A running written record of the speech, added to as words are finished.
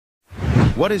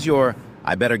What is your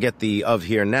 "I better get the of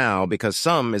here now because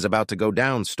some is about to go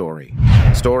down" story?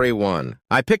 Story 1.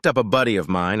 I picked up a buddy of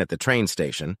mine at the train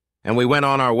station, and we went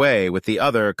on our way with the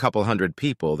other couple hundred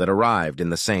people that arrived in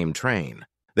the same train.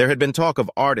 There had been talk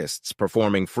of artists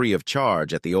performing free of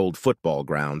charge at the old football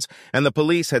grounds, and the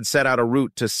police had set out a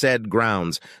route to said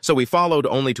grounds, so we followed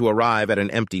only to arrive at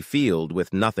an empty field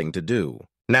with nothing to do.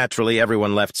 Naturally,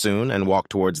 everyone left soon and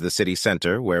walked towards the city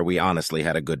center, where we honestly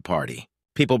had a good party.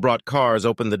 People brought cars,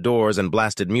 opened the doors, and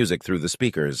blasted music through the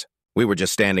speakers. We were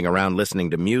just standing around listening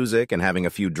to music and having a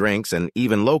few drinks, and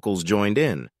even locals joined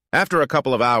in. After a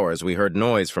couple of hours, we heard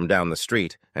noise from down the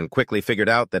street and quickly figured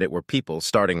out that it were people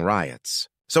starting riots.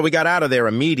 So we got out of there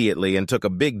immediately and took a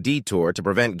big detour to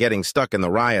prevent getting stuck in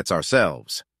the riots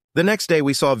ourselves. The next day,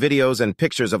 we saw videos and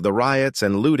pictures of the riots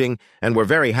and looting, and were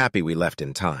very happy we left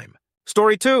in time.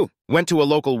 Story 2. Went to a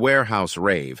local warehouse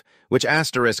rave, which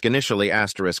initially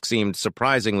seemed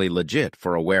surprisingly legit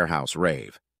for a warehouse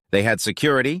rave. They had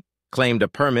security, claimed a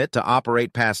permit to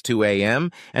operate past 2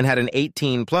 a.m., and had an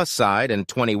 18-plus side and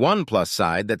 21-plus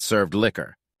side that served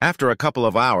liquor. After a couple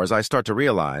of hours, I start to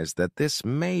realize that this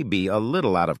may be a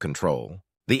little out of control.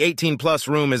 The 18-plus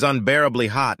room is unbearably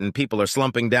hot, and people are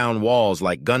slumping down walls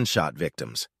like gunshot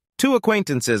victims. 2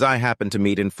 acquaintances I happened to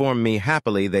meet informed me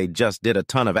happily they just did a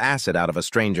ton of acid out of a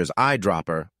stranger's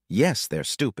eyedropper. Yes, they're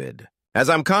stupid. As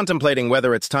I'm contemplating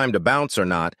whether it's time to bounce or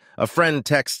not, a friend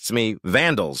texts me,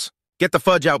 "Vandals. Get the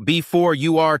fudge out before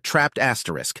you are trapped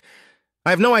asterisk."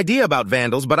 I have no idea about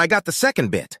vandals, but I got the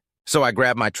second bit. So I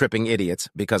grab my tripping idiots,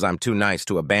 because I'm too nice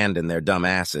to abandon their dumb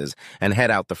asses, and head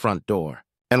out the front door.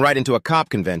 And right into a cop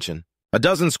convention. A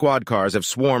dozen squad cars have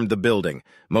swarmed the building,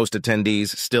 most attendees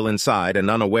still inside and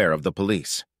unaware of the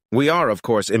police. We are, of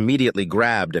course, immediately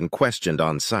grabbed and questioned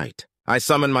on sight. I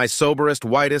summon my soberest,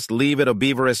 whitest,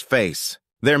 leave-it-a-beaverest face.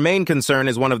 Their main concern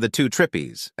is one of the 2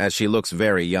 trippies, as she looks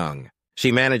very young. She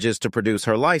manages to produce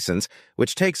her license,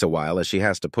 which takes a while as she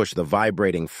has to push the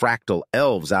vibrating fractal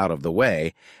elves out of the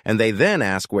way, and they then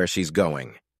ask where she's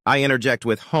going. I interject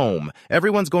with home.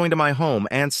 Everyone's going to my home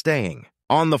and staying.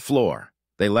 On the floor.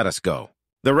 They let us go.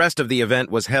 The rest of the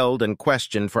event was held and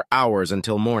questioned for hours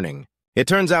until morning. It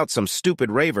turns out some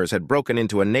stupid ravers had broken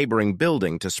into a neighboring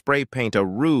building to spray paint a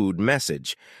rude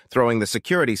message, throwing the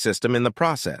security system in the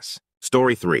process.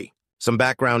 Story 3. Some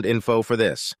background info for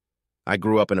this. I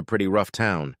grew up in a pretty rough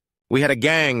town. We had a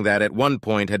gang that at one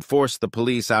point had forced the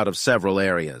police out of several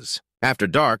areas. After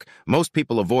dark, most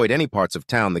people avoid any parts of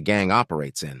town the gang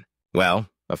operates in. Well,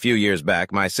 a few years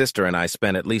back, my sister and I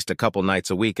spent at least a couple nights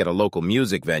a week at a local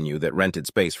music venue that rented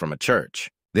space from a church.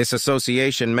 This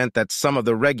association meant that some of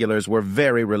the regulars were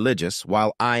very religious,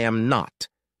 while I am not,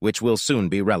 which will soon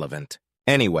be relevant.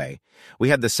 Anyway, we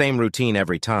had the same routine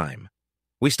every time.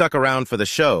 We stuck around for the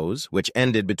shows, which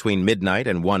ended between midnight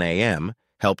and 1 a.m.,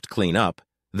 helped clean up.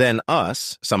 Then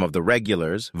us, some of the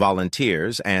regulars,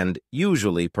 volunteers, and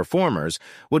usually performers,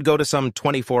 would go to some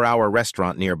 24-hour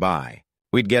restaurant nearby.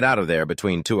 We'd get out of there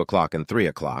between 2 o'clock and 3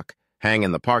 o'clock, hang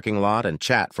in the parking lot and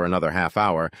chat for another half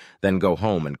hour, then go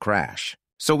home and crash.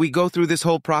 So we go through this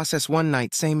whole process one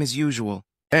night, same as usual.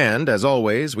 And, as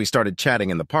always, we started chatting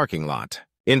in the parking lot.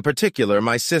 In particular,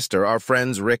 my sister, our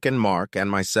friends Rick and Mark, and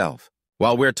myself.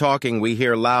 While we're talking, we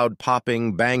hear loud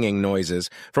popping, banging noises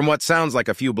from what sounds like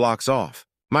a few blocks off.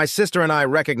 My sister and I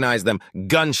recognize them.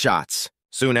 Gunshots.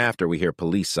 Soon after, we hear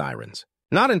police sirens.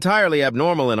 Not entirely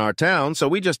abnormal in our town, so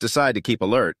we just decide to keep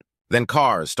alert. Then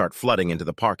cars start flooding into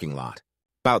the parking lot.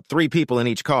 About 3 people in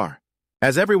each car.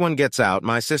 As everyone gets out,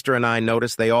 my sister and I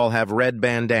notice they all have red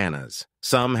bandanas,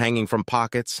 some hanging from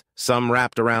pockets, some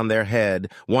wrapped around their head,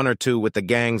 1 or 2 with the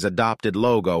gang's adopted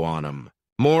logo on them.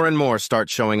 More and more start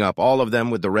showing up, all of them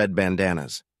with the red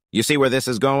bandanas. You see where this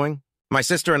is going? My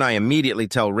sister and I immediately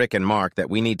tell Rick and Mark that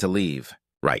we need to leave.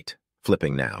 Right,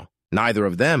 flipping now. Neither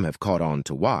of them have caught on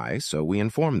to why, so we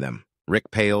inform them. Rick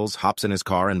pales, hops in his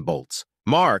car, and bolts.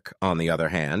 Mark, on the other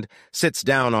hand, sits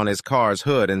down on his car's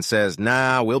hood and says,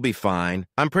 "Nah, we'll be fine."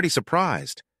 I'm pretty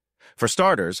surprised. For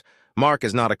starters, Mark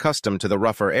is not accustomed to the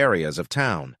rougher areas of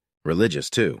town. Religious,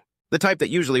 too. The type that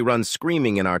usually runs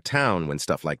screaming in our town when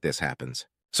stuff like this happens.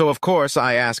 So, of course,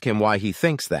 I ask him why he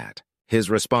thinks that. His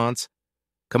response?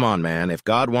 "Come on, man, if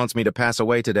God wants me to pass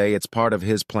away today, it's part of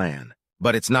his plan.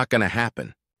 But it's not gonna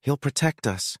happen. He'll protect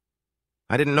us."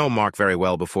 I didn't know Mark very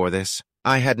well before this.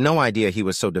 I had no idea he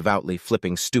was so devoutly,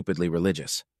 flipping, stupidly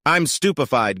religious. I'm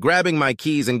stupefied, grabbing my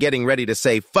keys and getting ready to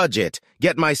say, "Fudge it!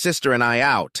 Get my sister and I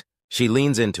out!" She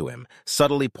leans into him,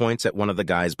 subtly points at one of the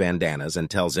guy's bandanas and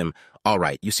tells him, "All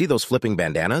right, you see those flipping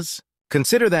bandanas?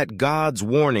 Consider that God's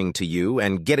warning to you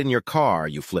and get in your car,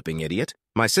 you flipping idiot."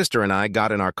 My sister and I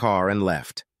got in our car and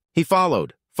left. He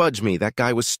followed, Fudge me, that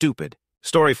guy was stupid.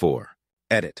 Story 4.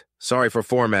 Edit. Sorry for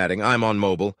formatting, I'm on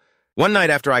mobile. One night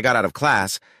after I got out of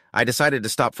class, I decided to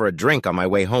stop for a drink on my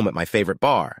way home at my favorite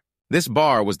bar. This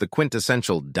bar was the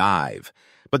quintessential dive,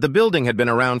 but the building had been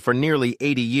around for nearly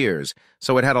 80 years,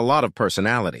 so it had a lot of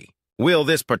personality. Well,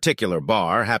 this particular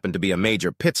bar happened to be a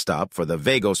major pit stop for the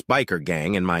Vagos biker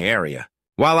gang in my area.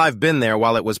 While I've been there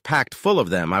while it was packed full of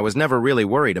them, I was never really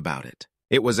worried about it.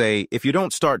 It was a, if you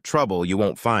don't start trouble, you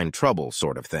won't find trouble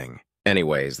sort of thing.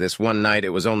 Anyways, this one night it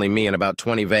was only me and about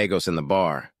 20 Vagos in the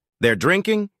bar. They're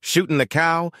drinking, shooting the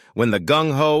cow, when the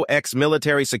gung-ho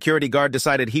ex-military security guard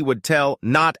decided he would tell,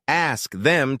 not ask,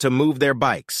 them to move their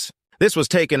bikes. This was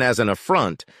taken as an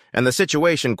affront, and the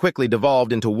situation quickly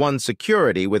devolved into one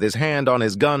security with his hand on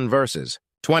his gun versus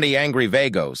 20 angry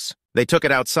Vagos. They took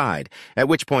it outside, at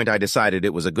which point I decided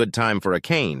it was a good time for a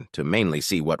cane to mainly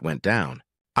see what went down.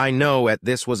 I know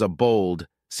this was a bold,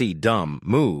 dumb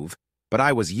move, but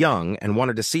I was young and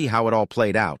wanted to see how it all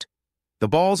played out. The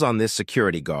balls on this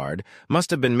security guard must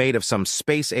have been made of some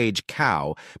space-age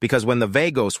cow, because when the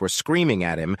Vagos were screaming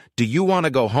at him, "Do you want to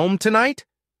go home tonight?"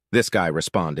 This guy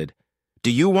responded,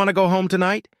 "Do you want to go home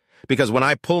tonight? Because when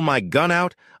I pull my gun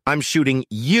out, I'm shooting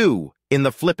you in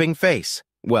the flipping face."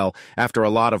 Well, after a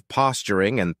lot of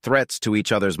posturing and threats to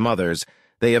each other's mothers,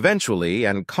 they eventually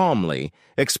and calmly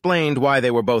explained why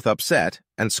they were both upset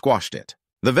and squashed it.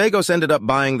 The Vagos ended up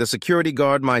buying the security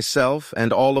guard, myself,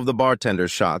 and all of the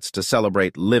bartender's shots to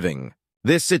celebrate living.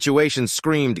 This situation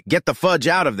screamed, "Get the fudge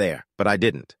out of there!" But I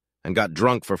didn't, and got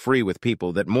drunk for free with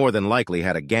people that more than likely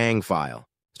had a gang file.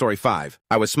 Story 5.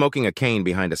 I was smoking a cane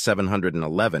behind a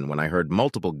 711 when I heard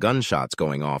multiple gunshots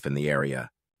going off in the area.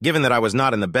 Given that I was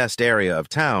not in the best area of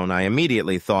town, I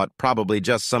immediately thought probably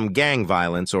just some gang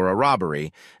violence or a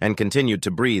robbery, and continued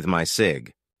to breathe my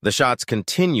cig. The shots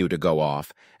continue to go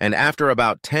off, and after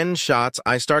about 10 shots,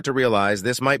 I start to realize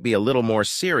this might be a little more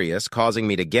serious, causing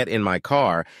me to get in my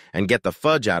car and get the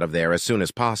fudge out of there as soon as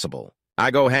possible.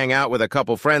 I go hang out with a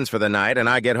couple friends for the night, and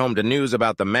I get home to news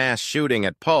about the mass shooting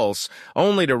at Pulse,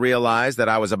 only to realize that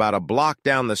I was about a block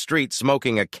down the street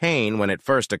smoking a cane when it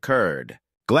first occurred.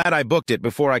 Glad I booked it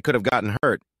before I could have gotten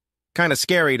hurt. Kinda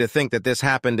scary to think that this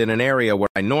happened in an area where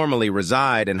I normally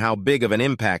reside and how big of an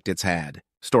impact it's had.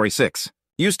 Story 6.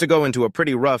 Used to go into a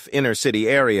pretty rough inner-city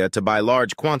area to buy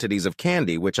large quantities of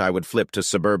candy, which I would flip to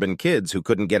suburban kids who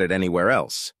couldn't get it anywhere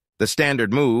else. The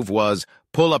standard move was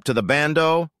pull up to the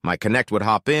bando, my connect would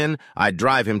hop in, I'd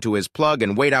drive him to his plug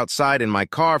and wait outside in my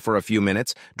car for a few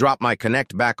minutes, drop my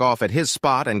connect back off at his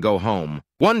spot and go home.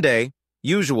 One day,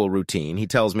 usual routine, he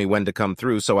tells me when to come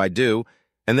through, so I do,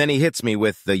 and then he hits me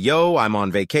with the, "Yo, I'm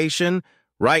on vacation."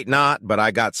 "Right not, but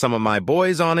I got some of my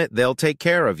boys on it, they'll take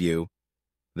care of you."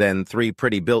 Then 3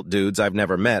 pretty built dudes I've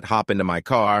never met hop into my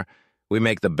car, we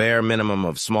make the bare minimum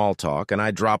of small talk, and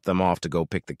I drop them off to go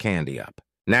pick the candy up.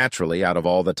 Naturally, out of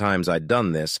all the times I'd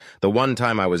done this, the one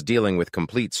time I was dealing with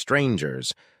complete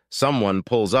strangers, someone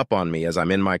pulls up on me as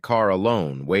I'm in my car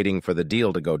alone, waiting for the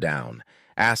deal to go down,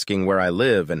 asking where I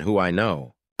live and who I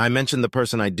know. I mention the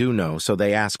person I do know, so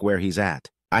they ask where he's at.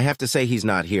 I have to say he's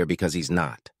not here because he's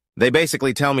not. They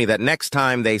basically tell me that next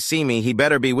time they see me, he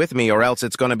better be with me or else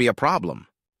it's going to be a problem.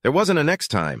 There wasn't a next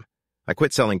time. I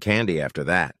quit selling candy after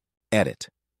that. Edit.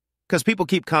 Because people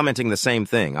keep commenting the same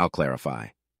thing, I'll clarify.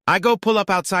 I go pull up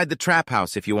outside the trap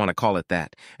house, if you want to call it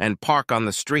that, and park on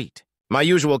the street. My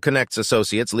usual Connects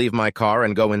associates leave my car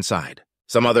and go inside.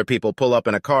 Some other people pull up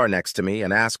in a car next to me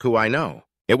and ask who I know.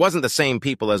 It wasn't the same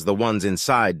people as the ones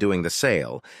inside doing the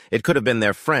sale. It could have been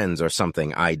their friends or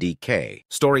something IDK.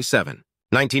 Story 7.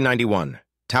 1991.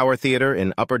 Tower Theater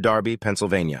in Upper Darby,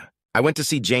 Pennsylvania. I went to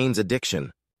see Jane's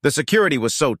Addiction. The security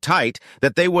was so tight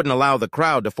that they wouldn't allow the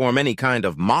crowd to form any kind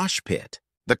of mosh pit.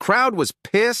 The crowd was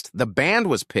pissed, the band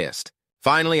was pissed.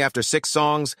 Finally, after 6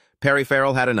 songs, Perry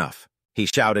Farrell had enough. He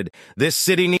shouted, "This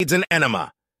city needs an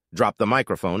enema," dropped the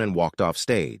microphone and walked off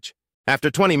stage. After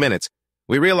 20 minutes,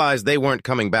 we realized they weren't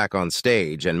coming back on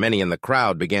stage, and many in the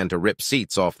crowd began to rip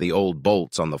seats off the old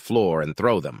bolts on the floor and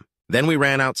throw them. Then we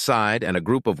ran outside, and a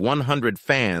group of 100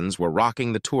 fans were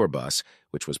rocking the tour bus,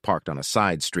 which was parked on a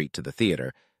side street to the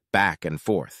theater, back and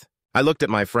forth. I looked at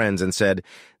my friends and said,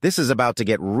 "This is about to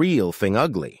get real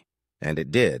ugly." And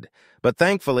it did. But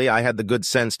thankfully, I had the good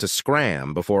sense to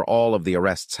scram before all of the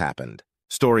arrests happened.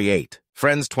 Story 8.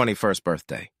 Friend's 21st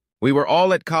birthday. We were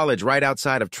all at college right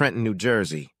outside of Trenton, New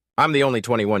Jersey. I'm the only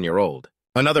 21-year-old.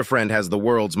 Another friend has the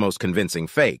world's most convincing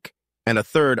fake, and a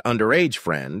third underage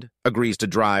friend agrees to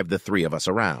drive the 3 of us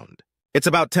around. It's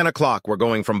about 10 o'clock. We're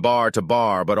going from bar to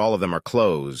bar, but all of them are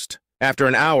closed. After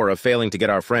an hour of failing to get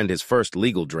our friend his first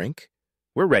legal drink,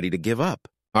 we're ready to give up.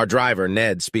 Our driver,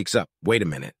 Ned, speaks up. "Wait a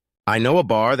minute. I know a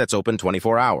bar that's open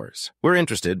 24 hours. We're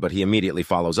interested, but he immediately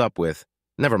follows up with,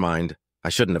 never mind, I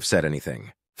shouldn't have said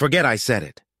anything. Forget I said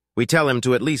it. We tell him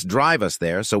to at least drive us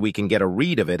there so we can get a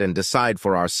read of it and decide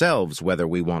for ourselves whether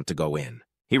we want to go in.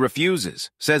 He refuses,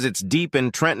 says it's deep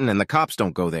in Trenton and the cops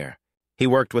don't go there. He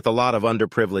worked with a lot of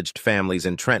underprivileged families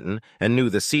in Trenton and knew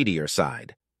the seedier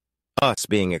side. Us,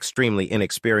 being extremely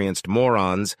inexperienced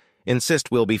morons,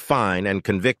 insist we'll be fine and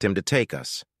convict him to take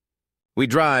us. We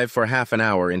drive for half an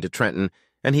hour into Trenton,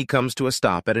 and he comes to a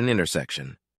stop at an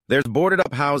intersection. There's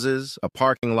boarded-up houses, a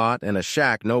parking lot, and a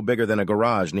shack no bigger than a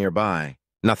garage nearby.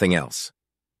 Nothing else.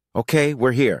 Okay,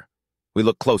 we're here. We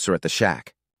look closer at the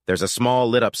shack. There's a small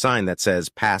lit-up sign that says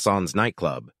Pass-On's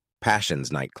Nightclub,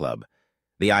 Passion's Nightclub.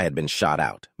 The eye had been shot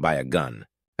out by a gun.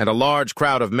 And a large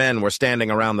crowd of men were standing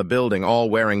around the building, all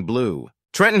wearing blue.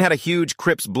 Trenton had a huge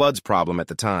Crips Bloods problem at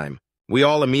the time. We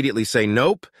all immediately say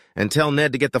nope and tell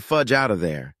Ned to get the fudge out of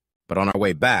there. But on our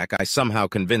way back, I somehow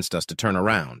convinced us to turn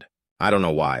around. I don't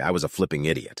know why, I was a flipping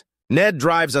idiot. Ned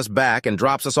drives us back and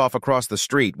drops us off across the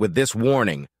street with this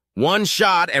warning: one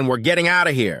shot and we're getting out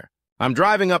of here. I'm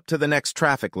driving up to the next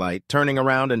traffic light, turning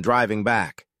around and driving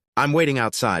back. I'm waiting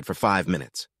outside for 5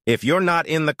 minutes. If you're not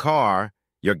in the car,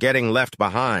 you're getting left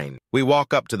behind. We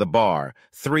walk up to the bar,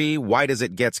 3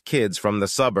 white-as-it-gets kids from the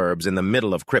suburbs in the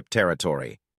middle of Crip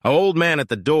territory. An old man at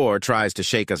the door tries to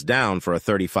shake us down for a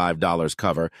 $35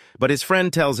 cover, but his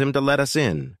friend tells him to let us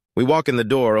in. We walk in the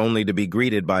door only to be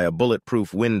greeted by a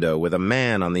bulletproof window with a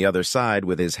man on the other side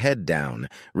with his head down,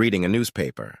 reading a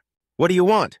newspaper. What do you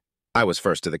want? I was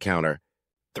first to the counter.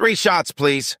 3 shots,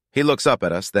 please. He looks up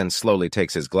at us, then slowly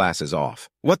takes his glasses off.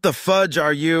 What the fudge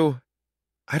are you?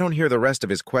 I don't hear the rest of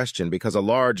his question because a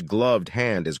large gloved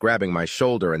hand is grabbing my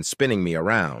shoulder and spinning me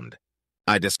around.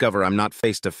 I discover I'm not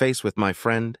face-to-face with my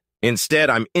friend. Instead,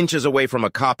 I'm inches away from a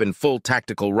cop in full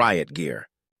tactical riot gear.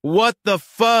 What the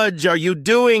fudge are you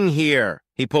doing here?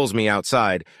 He pulls me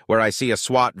outside, where I see a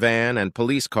SWAT van and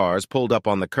police cars pulled up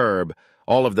on the curb,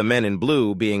 all of the men in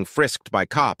blue being frisked by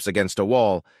cops against a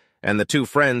wall, and the 2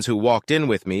 friends who walked in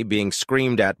with me being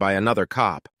screamed at by another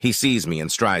cop. He sees me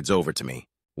and strides over to me.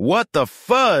 What the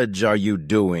fudge are you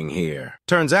doing here?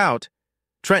 Turns out,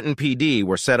 Trenton PD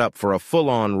were set up for a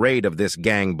full-on raid of this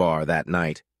gang bar that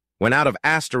night, when out of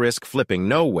asterisk flipping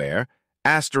nowhere,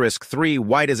 asterisk 3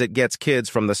 white-as-it-gets kids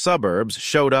from the suburbs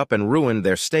showed up and ruined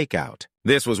their stakeout.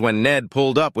 This was when Ned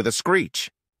pulled up with a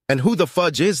screech. And who the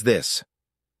fudge is this?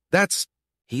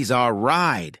 He's our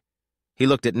ride. He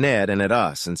looked at Ned and at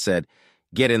us and said,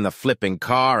 get in the flipping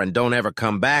car and don't ever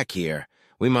come back here.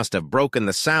 We must have broken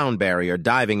the sound barrier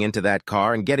diving into that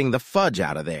car and getting the fudge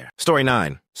out of there. Story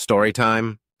 9. Story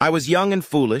time. I was young and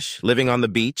foolish, living on the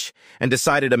beach, and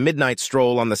decided a midnight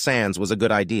stroll on the sands was a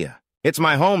good idea. It's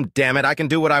my home, damn it, I can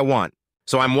do what I want.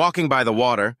 So I'm walking by the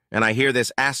water, and I hear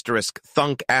this asterisk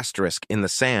thunk asterisk in the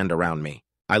sand around me.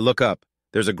 I look up.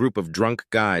 There's a group of drunk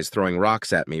guys throwing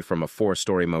rocks at me from a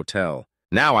 4-story motel.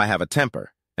 Now I have a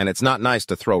temper, and it's not nice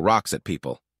to throw rocks at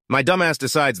people. My dumbass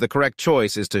decides the correct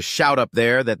choice is to shout up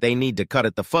there that they need to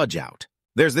cut the fudge out.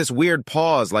 There's this weird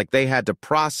pause like they had to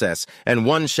process, and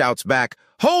one shouts back,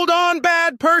 "Hold on,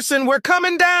 bad person, we're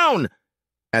coming down!"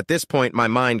 At this point, my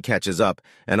mind catches up,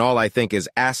 and all I think is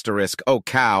asterisk, oh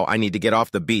cow, I need to get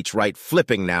off the beach right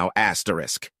flipping now,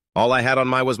 asterisk. All I had on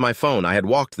was my phone. I had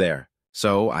walked there.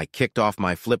 So I kicked off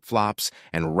my flip-flops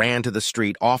and ran to the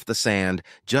street off the sand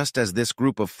just as this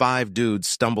group of 5 dudes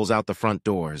stumbles out the front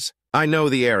doors. I know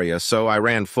the area, so I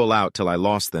ran full out till I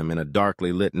lost them in a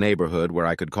darkly lit neighborhood where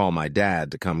I could call my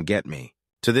dad to come get me.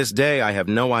 To this day, I have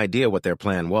no idea what their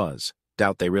plan was.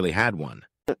 Doubt they really had one.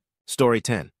 Story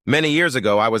 10. Many years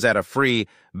ago, I was at a free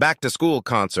back-to-school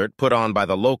concert put on by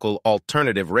the local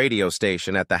alternative radio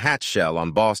station at the Hatch Shell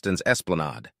on Boston's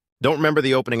Esplanade. Don't remember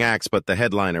the opening acts, but the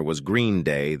headliner was Green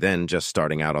Day, then just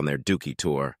starting out on their Dookie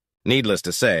tour. Needless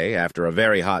to say, after a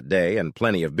very hot day and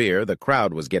plenty of beer, the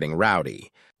crowd was getting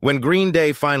rowdy. When Green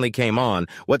Day finally came on,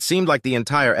 what seemed like the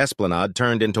entire Esplanade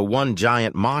turned into one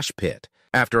giant mosh pit.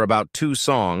 After about 2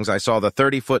 songs, I saw the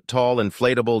 30-foot-tall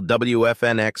inflatable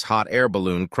WFNX hot air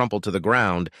balloon crumple to the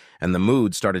ground, and the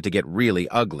mood started to get really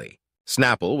ugly.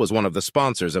 Snapple was one of the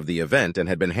sponsors of the event and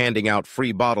had been handing out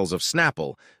free bottles of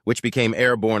Snapple, which became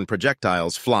airborne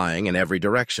projectiles flying in every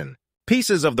direction.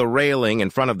 Pieces of the railing in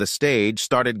front of the stage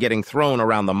started getting thrown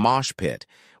around the mosh pit,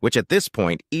 which at this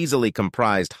point easily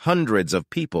comprised hundreds of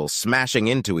people smashing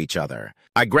into each other.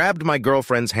 I grabbed my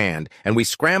girlfriend's hand, and we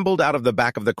scrambled out of the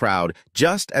back of the crowd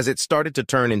just as it started to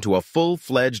turn into a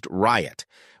full-fledged riot,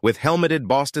 with helmeted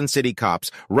Boston City cops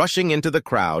rushing into the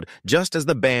crowd just as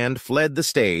the band fled the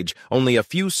stage only a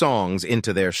few songs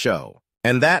into their show.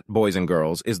 And that, boys and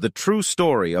girls, is the true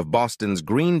story of Boston's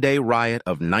Green Day riot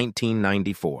of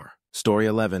 1994. Story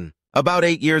 11. About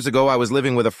 8 years ago, I was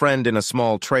living with a friend in a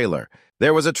small trailer.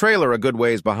 There was a trailer a good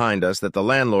ways behind us that the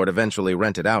landlord eventually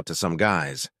rented out to some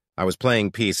guys. I was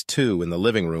playing Piece 2 in the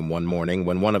living room one morning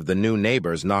when one of the new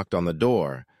neighbors knocked on the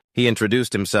door. He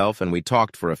introduced himself and we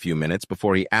talked for a few minutes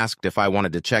before he asked if I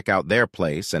wanted to check out their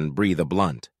place and breathe a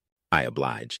blunt. I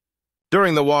obliged.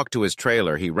 During the walk to his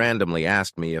trailer, he randomly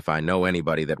asked me if I know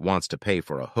anybody that wants to pay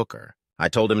for a hooker. I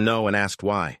told him no and asked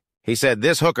why. He said,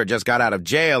 "This hooker just got out of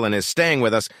jail and is staying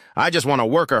with us. I just want to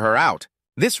worker her out."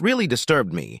 This really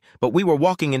disturbed me, but we were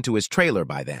walking into his trailer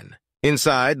by then.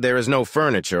 Inside, there is no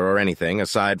furniture or anything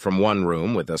aside from one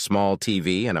room with a small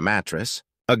TV and a mattress.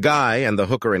 A guy and the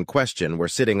hooker in question were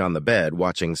sitting on the bed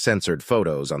watching censored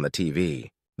photos on the TV.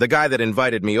 The guy that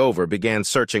invited me over began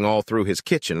searching all through his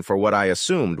kitchen for what I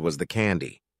assumed was the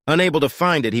candy. Unable to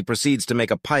find it, he proceeds to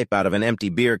make a pipe out of an empty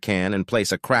beer can and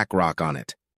place a crack rock on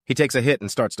it. He takes a hit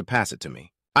and starts to pass it to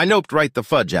me. I noped right the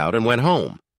fudge out and went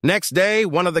home. Next day,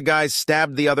 one of the guys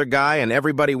stabbed the other guy and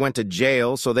everybody went to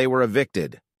jail, so they were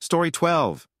evicted. Story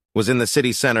 12. Was in the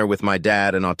city center with my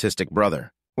dad and autistic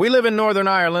brother. We live in Northern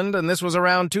Ireland, and this was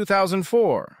around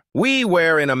 2004. We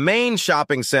were in a main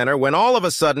shopping center when all of a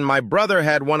sudden my brother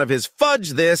had one of his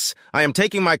fudge this, I am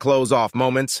taking my clothes off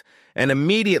moments, and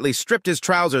immediately stripped his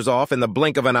trousers off in the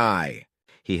blink of an eye.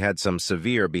 He had some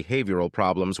severe behavioral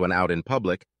problems when out in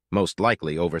public, most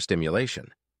likely overstimulation.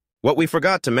 What we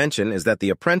forgot to mention is that the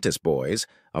Apprentice Boys,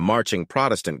 a marching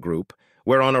Protestant group,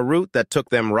 were on a route that took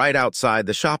them right outside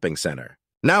the shopping center.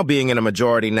 Now being in a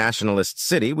majority nationalist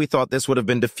city, we thought this would have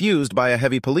been diffused by a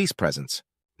heavy police presence.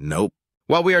 Nope.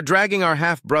 While we are dragging our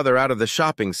half-brother out of the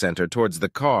shopping center towards the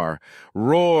car,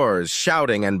 roars,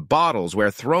 shouting, and bottles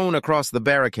were thrown across the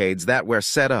barricades that were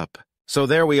set up. So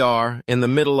there we are, in the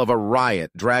middle of a riot,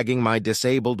 dragging my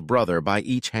disabled brother by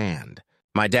each hand.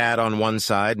 My dad on one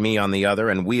side, me on the other,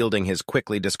 and wielding his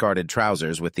quickly discarded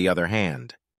trousers with the other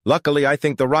hand. Luckily, I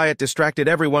think the riot distracted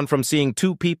everyone from seeing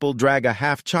two people drag a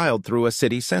half-child through a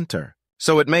city center.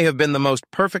 So it may have been the most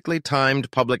perfectly timed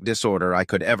public disorder I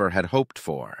could ever had hoped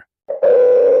for.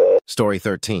 Story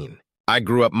 13. I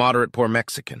grew up moderate poor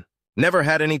Mexican. Never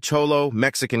had any cholo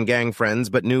Mexican gang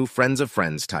friends, but knew friends of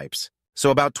friends types.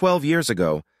 So about 12 years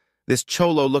ago, this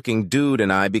cholo-looking dude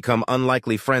and I become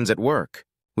unlikely friends at work.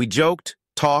 We joked,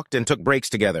 talked, and took breaks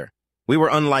together. We were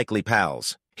unlikely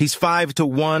pals. He's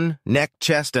 5'1", neck,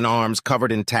 chest, and arms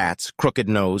covered in tats, crooked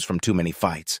nose from too many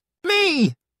fights.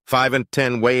 Me!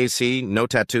 5'10" weighs he, no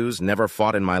tattoos, never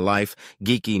fought in my life,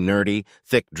 geeky, nerdy,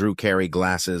 thick Drew Carey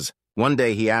glasses. One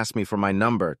day he asked me for my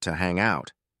number to hang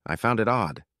out. I found it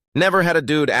odd. Never had a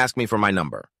dude ask me for my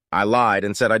number. I lied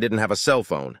and said I didn't have a cell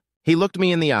phone. He looked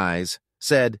me in the eyes,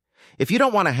 said, "If you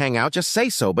don't want to hang out, just say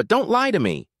so, but don't lie to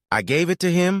me." I gave it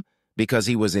to him because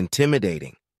he was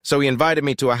intimidating. So he invited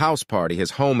me to a house party.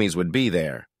 His homies would be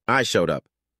there. I showed up,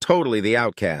 totally the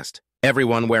outcast.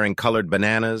 Everyone wearing colored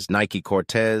bananas, Nike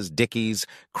Cortez, Dickies,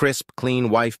 crisp, clean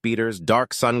wife beaters,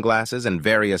 dark sunglasses, and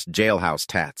various jailhouse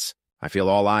tats. I feel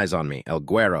all eyes on me, El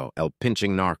Güero, El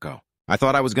Pinching Narco. I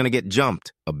thought I was going to get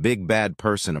jumped. A big bad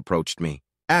person approached me.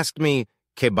 Asked me,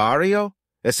 "Que barrio?"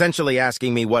 Essentially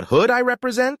asking me what hood I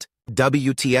represent?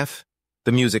 WTF?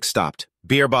 The music stopped.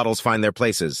 Beer bottles find their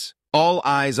places. All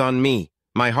eyes on me.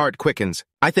 My heart quickens.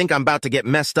 I think I'm about to get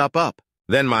messed up.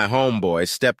 Then my homeboy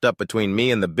stepped up between me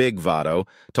and the big Vado,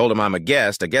 told him I'm a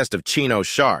guest of Chino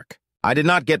Shark. I did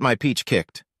not get my peach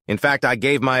kicked. In fact, I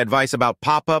gave my advice about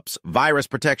pop-ups, virus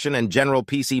protection, and general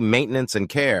PC maintenance and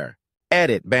care.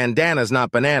 Edit, bandanas,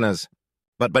 not bananas.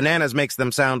 But bananas makes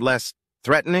them sound less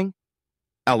threatening?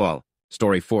 LOL.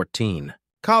 Story 14.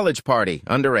 College party,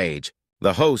 underage.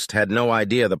 The host had no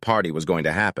idea the party was going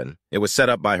to happen. It was set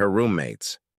up by her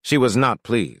roommates. She was not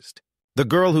pleased. The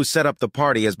girl who set up the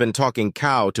party has been talking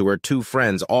cow to her two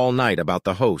friends all night about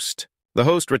the host. The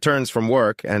host returns from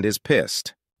work and is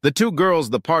pissed. The two girls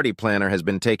the party planner has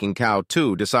been taking cow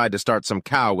to decide to start some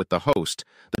cow with the host.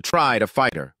 They try to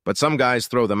fight her, but some guys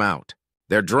throw them out.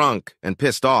 They're drunk and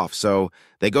pissed off, so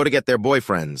they go to get their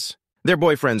boyfriends. Their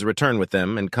boyfriends return with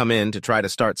them and come in to try to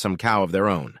start some cow of their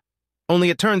own. Only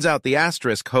it turns out the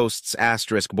asterisk host's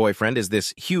asterisk boyfriend is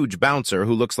this huge bouncer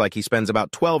who looks like he spends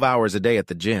about 12 hours a day at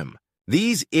the gym.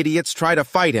 These idiots try to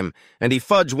fight him, and he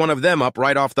fudged one of them up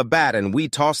right off the bat, and we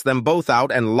toss them both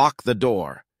out and lock the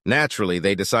door. Naturally,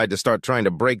 they decide to start trying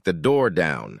to break the door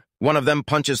down. One of them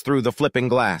punches through the flipping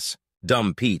glass.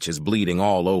 Dumb Peach is bleeding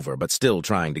all over, but still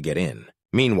trying to get in.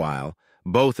 Meanwhile,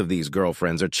 both of these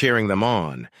girlfriends are cheering them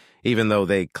on, even though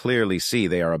they clearly see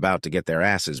they are about to get their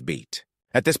asses beat.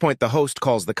 At this point, the host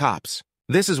calls the cops.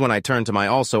 This is when I turn to my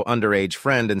also underage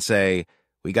friend and say,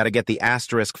 "We gotta get the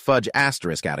asterisk fudge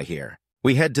asterisk out of here."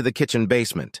 We head to the kitchen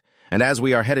basement, and as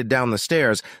we are headed down the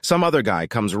stairs, some other guy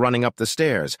comes running up the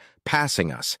stairs,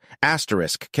 passing us,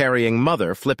 asterisk carrying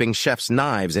mother flipping chef's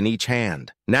knives in each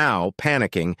hand. Now,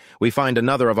 panicking, we find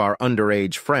another of our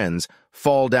underage friends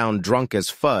fall down drunk as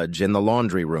fudge in the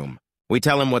laundry room. We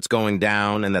tell him what's going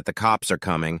down and that the cops are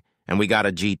coming, and we got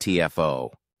a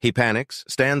GTFO. He panics,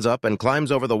 stands up, and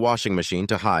climbs over the washing machine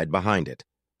to hide behind it,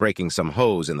 breaking some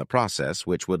hose in the process,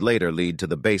 which would later lead to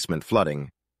the basement flooding.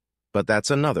 But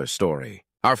that's another story.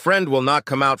 Our friend will not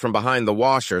come out from behind the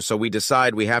washer, so we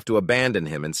decide we have to abandon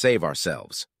him and save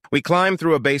ourselves. We climb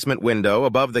through a basement window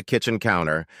above the kitchen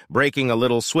counter, breaking a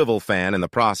little swivel fan in the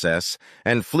process,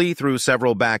 and flee through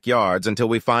several backyards until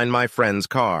we find my friend's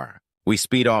car. We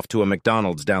speed off to a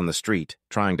McDonald's down the street,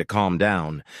 trying to calm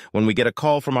down, when we get a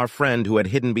call from our friend who had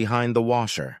hidden behind the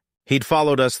washer. He'd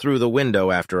followed us through the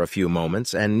window after a few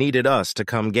moments and needed us to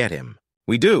come get him.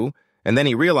 We do, and then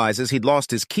he realizes he'd lost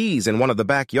his keys in one of the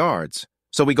backyards,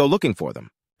 so we go looking for them.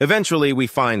 Eventually, we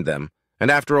find them,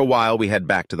 and after a while, we head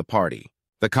back to the party.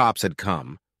 The cops had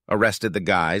come, arrested the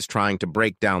guys trying to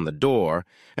break down the door,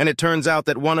 and it turns out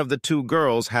that one of the two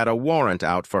girls had a warrant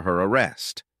out for her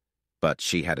arrest. But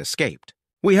she had escaped.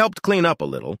 We helped clean up a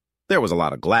little. There was a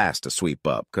lot of glass to sweep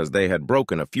up because they had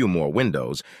broken a few more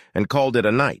windows and called it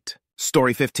a night.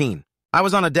 Story 15. I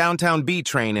was on a downtown B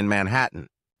train in Manhattan.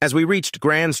 As we reached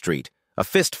Grand Street, a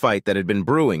fist fight that had been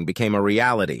brewing became a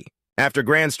reality. After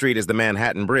Grand Street is the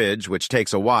Manhattan Bridge, which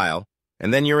takes a while,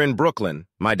 and then you're in Brooklyn,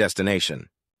 my destination.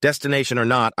 Destination or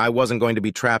not, I wasn't going to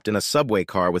be trapped in a subway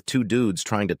car with two dudes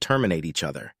trying to terminate each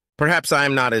other. Perhaps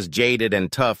I'm not as jaded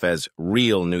and tough as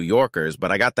real New Yorkers,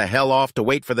 but I got the hell off to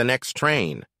wait for the next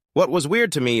train. What was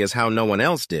weird to me is how no one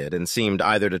else did and seemed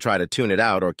either to try to tune it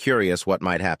out or curious what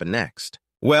might happen next.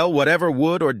 Well, whatever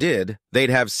would or did,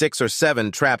 they'd have 6 or 7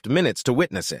 trapped minutes to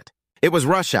witness it. It was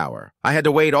rush hour. I had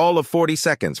to wait all of 40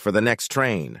 seconds for the next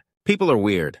train. People are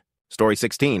weird. Story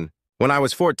 16. When I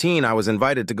was 14, I was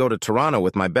invited to go to Toronto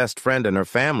with my best friend and her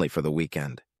family for the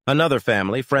weekend. Another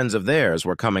family, friends of theirs,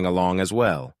 were coming along as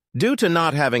well. Due to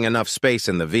not having enough space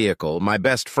in the vehicle, my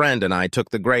best friend and I took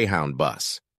the Greyhound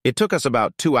bus. It took us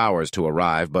about 2 hours to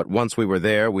arrive, but once we were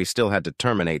there, we still had to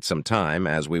terminate some time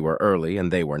as we were early and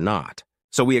they were not.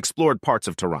 So we explored parts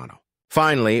of Toronto.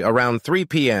 Finally, around 3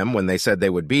 p.m., when they said they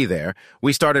would be there,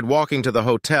 we started walking to the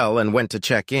hotel and went to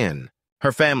check in.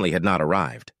 Her family had not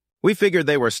arrived. We figured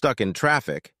they were stuck in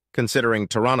traffic, considering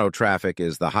Toronto traffic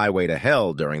is the highway to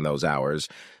hell during those hours,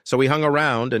 so we hung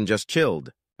around and just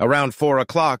chilled. Around 4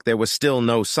 o'clock, there was still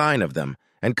no sign of them,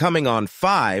 and coming on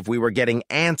 5, we were getting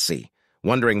antsy,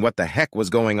 wondering what the heck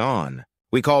was going on.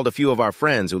 We called a few of our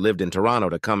friends who lived in Toronto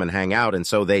to come and hang out, and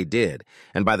so they did,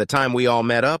 and by the time we all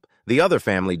met up, the other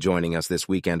family joining us this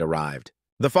weekend arrived.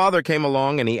 The father came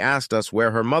along and he asked us where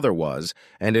her mother was,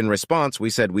 and in response we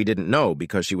said we didn't know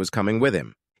because she was coming with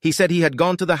him. He said he had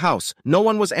gone to the house, no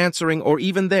one was answering or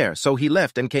even there, so he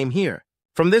left and came here.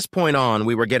 From this point on,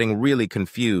 we were getting really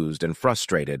confused and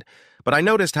frustrated, but I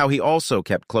noticed how he also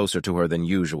kept closer to her than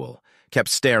usual, kept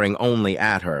staring only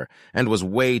at her, and was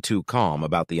way too calm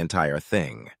about the entire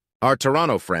thing. Our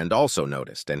Toronto friend also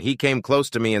noticed, and he came close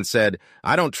to me and said,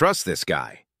 "I don't trust this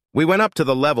guy." We went up to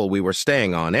the level we were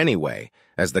staying on anyway,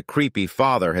 as the creepy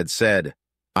father had said,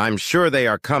 "I'm sure they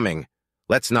are coming.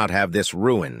 Let's not have this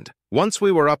ruined." Once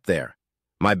we were up there,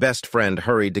 my best friend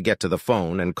hurried to get to the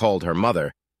phone and called her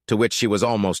mother, to which she was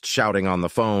almost shouting on the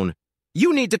phone,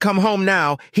 "You need to come home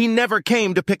now. He never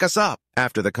came to pick us up."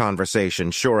 After the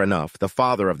conversation, sure enough, the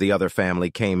father of the other family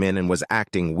came in and was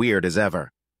acting weird as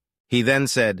ever. He then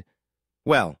said,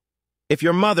 "Well, if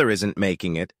your mother isn't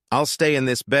making it, I'll stay in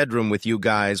this bedroom with you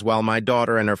guys while my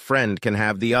daughter and her friend can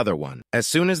have the other one." As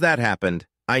soon as that happened,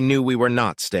 I knew we were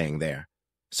not staying there.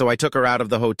 So I took her out of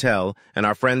the hotel, and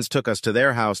our friends took us to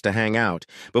their house to hang out,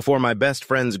 before my best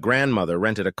friend's grandmother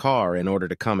rented a car in order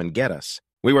to come and get us.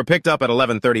 We were picked up at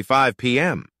 11:35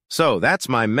 p.m. So that's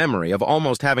my memory of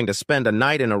almost having to spend a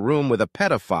night in a room with a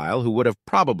pedophile who would have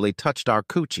probably touched our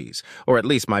coochies, or at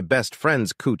least my best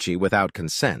friend's coochie without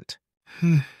consent.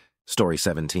 Story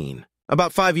 17.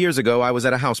 About 5 years ago, I was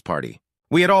at a house party.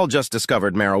 We had all just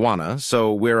discovered marijuana,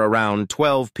 so we're around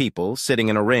 12 people sitting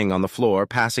in a ring on the floor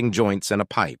passing joints and a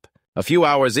pipe. A few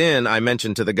hours in, I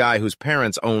mentioned to the guy whose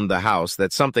parents owned the house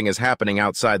that something is happening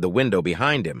outside the window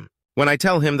behind him. When I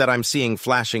tell him that I'm seeing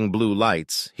flashing blue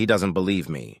lights, he doesn't believe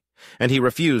me, and he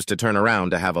refused to turn around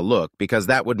to have a look because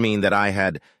that would mean that I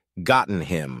had gotten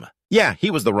him. Yeah,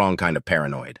 he was the wrong kind of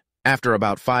paranoid. After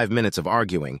about 5 minutes of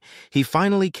arguing, he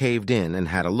finally caved in and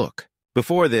had a look.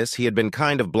 Before this, he had been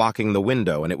kind of blocking the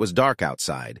window and it was dark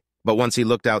outside. But once he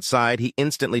looked outside, he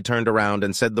instantly turned around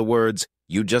and said the words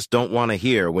you just don't want to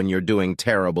hear when you're doing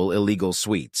terrible illegal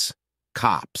sweets.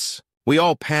 Cops. We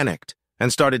all panicked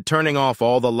and started turning off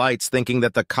all the lights, thinking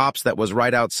that the cops that was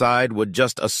right outside would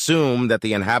just assume that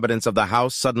the inhabitants of the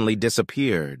house suddenly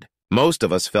disappeared. Most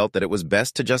of us felt that it was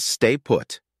best to just stay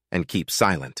put and keep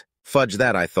silent. Fudge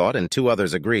that, I thought, and two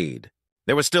others agreed.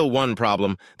 There was still one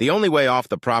problem. The only way off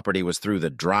the property was through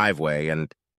the driveway,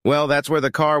 and, well, that's where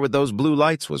the car with those blue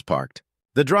lights was parked.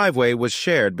 The driveway was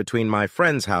shared between my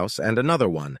friend's house and another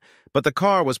one, but the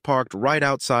car was parked right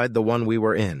outside the one we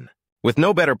were in. With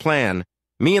no better plan,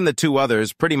 me and the two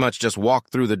others pretty much just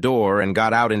walked through the door and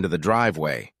got out into the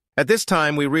driveway. At this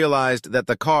time, we realized that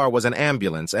the car was an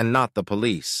ambulance and not the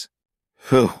police.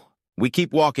 Whew. We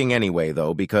keep walking anyway,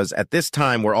 though, because at this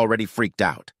time we're already freaked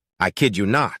out. I kid you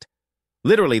not.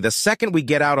 Literally, the second we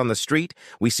get out on the street,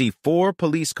 we see 4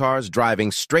 police cars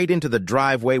driving straight into the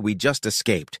driveway we just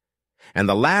escaped. And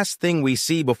the last thing we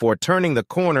see before turning the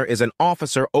corner is an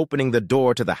officer opening the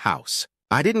door to the house.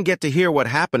 I didn't get to hear what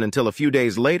happened until a few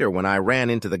days later when I ran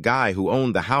into the guy who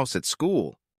owned the house at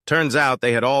school. Turns out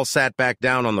they had all sat back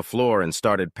down on the floor and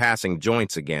started passing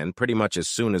joints again pretty much as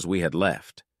soon as we had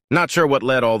left. Not sure what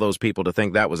led all those people to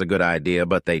think that was a good idea,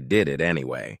 but they did it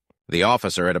anyway. The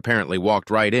officer had apparently walked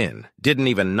right in, didn't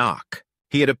even knock.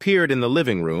 He had appeared in the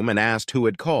living room and asked who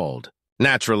had called.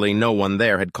 Naturally, no one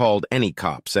there had called any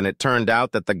cops, and it turned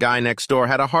out that the guy next door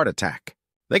had a heart attack.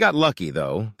 They got lucky,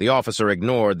 though. The officer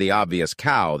ignored the obvious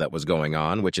cow that was going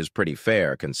on, which is pretty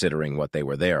fair considering what they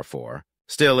were there for.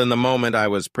 Still, in the moment, I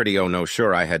was pretty oh-no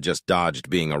sure I had just dodged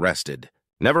being arrested.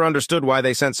 Never understood why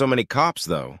they sent so many cops,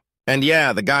 though. And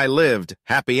yeah, the guy lived.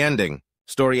 Happy ending.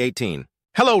 Story 18.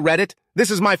 Hello, Reddit. This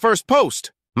is my first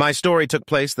post. My story took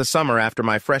place the summer after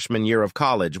my freshman year of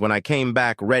college when I came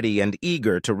back ready and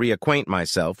eager to reacquaint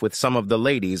myself with some of the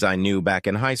ladies I knew back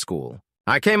in high school.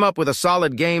 I came up with a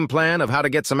solid game plan of how to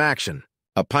get some action.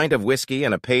 A pint of whiskey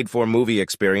and a paid-for movie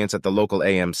experience at the local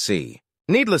AMC.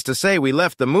 Needless to say, we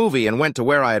left the movie and went to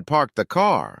where I had parked the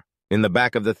car, in the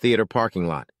back of the theater parking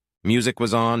lot. Music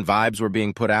was on, vibes were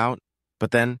being put out,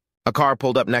 but then a car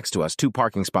pulled up next to us 2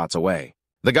 parking spots away.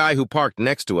 The guy who parked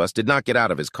next to us did not get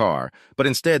out of his car, but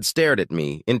instead stared at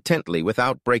me intently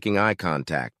without breaking eye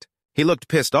contact. He looked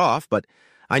pissed off, but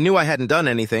I knew I hadn't done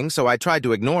anything, so I tried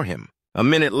to ignore him. A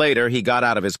minute later, he got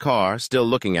out of his car, still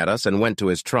looking at us, and went to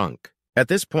his trunk. At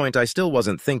this point, I still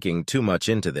wasn't thinking too much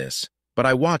into this, but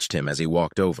I watched him as he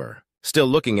walked over. Still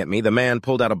looking at me, the man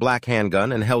pulled out a black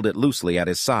handgun and held it loosely at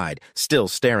his side, still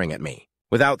staring at me.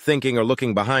 Without thinking or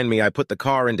looking behind me, I put the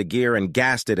car into gear and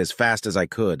gassed it as fast as I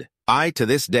could. I, to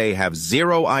this day, have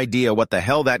zero idea what the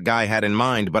hell that guy had in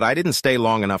mind, but I didn't stay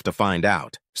long enough to find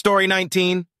out. Story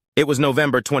 19. It was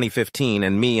November 2015,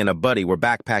 and me and a buddy were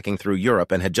backpacking through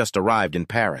Europe and had just arrived in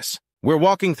Paris. We're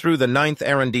walking through the 9th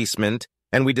arrondissement,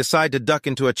 and we decide to duck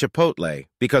into a Chipotle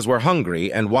because we're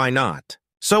hungry, and why not?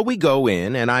 So we go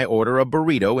in, and I order a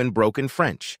burrito in broken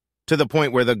French, to the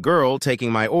point where the girl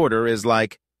taking my order is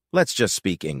like, "Let's just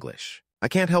speak English." I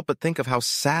can't help but think of how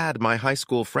sad my high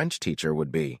school French teacher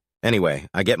would be. Anyway,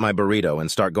 I get my burrito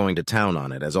and start going to town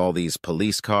on it as all these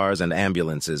police cars and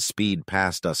ambulances speed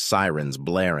past us, sirens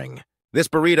blaring. This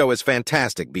burrito is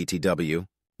fantastic, BTW.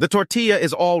 The tortilla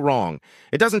is all wrong.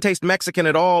 It doesn't taste Mexican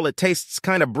at all, it tastes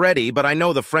kind of bready, but I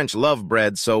know the French love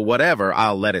bread, so whatever,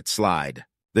 I'll let it slide.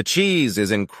 The cheese is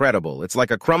incredible. It's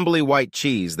like a crumbly white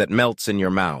cheese that melts in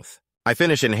your mouth. I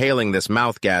finish inhaling this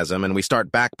mouthgasm and we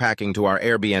start backpacking to our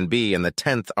Airbnb in the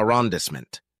 10th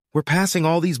arrondissement. We're passing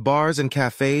all these bars and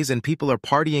cafes and people are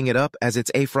partying it up as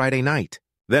it's a Friday night.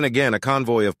 Then again, a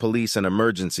convoy of police and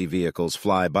emergency vehicles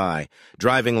fly by,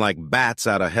 driving like bats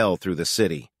out of hell through the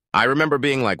city. I remember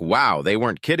being like, wow, they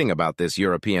weren't kidding about this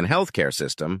European healthcare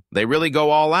system. They really go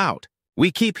all out.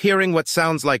 We keep hearing what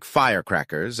sounds like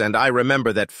firecrackers, and I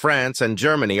remember that France and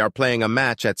Germany are playing a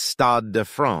match at Stade de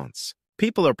France.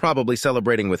 People are probably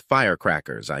celebrating with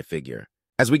firecrackers, I figure.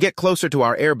 As we get closer to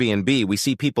our Airbnb, we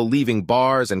see people leaving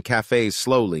bars and cafes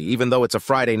slowly, even though it's a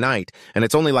Friday night and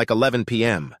it's only like 11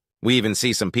 p.m. We even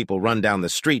see some people run down the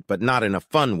street, but not in a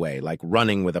fun way, like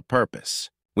running with a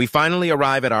purpose. We finally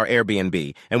arrive at our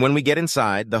Airbnb, and when we get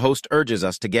inside, the host urges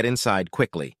us to get inside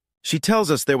quickly. She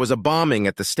tells us there was a bombing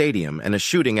at the stadium and a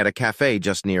shooting at a cafe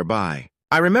just nearby.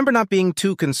 I remember not being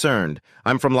too concerned.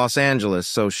 I'm from Los Angeles,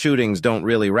 so shootings don't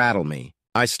really rattle me.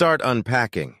 I start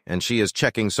unpacking, and she is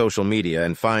checking social media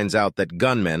and finds out that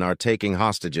gunmen are taking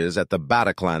hostages at the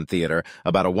Bataclan Theater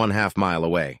about a 1/2 mile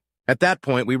away. At that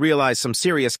point, we realize some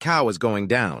serious cow is going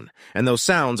down, and those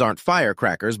sounds aren't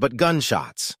firecrackers but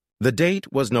gunshots. The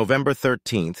date was November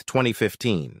 13th,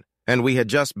 2015, and we had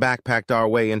just backpacked our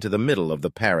way into the middle of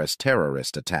the Paris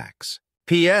terrorist attacks.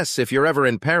 P.S. If you're ever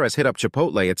in Paris, hit up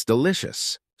Chipotle, it's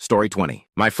delicious. Story 20.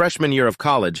 My freshman year of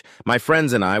college, my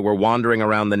friends and I were wandering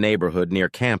around the neighborhood near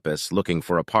campus looking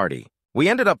for a party. We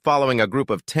ended up following a group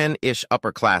of 10-ish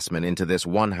upperclassmen into this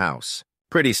one house.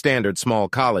 Pretty standard small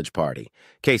college party.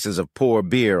 Cases of poor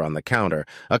beer on the counter,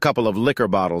 a couple of liquor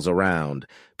bottles around,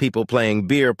 people playing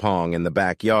beer pong in the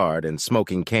backyard and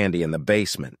smoking candy in the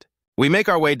basement. We make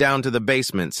our way down to the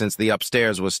basement since the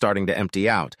upstairs was starting to empty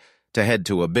out, to head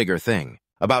to a bigger thing.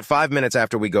 About 5 minutes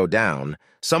after we go down,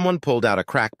 someone pulled out a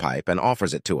crack pipe and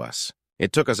offers it to us.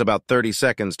 It took us about 30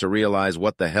 seconds to realize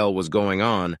what the hell was going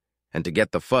on and to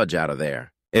get the fudge out of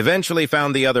there. Eventually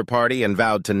found the other party and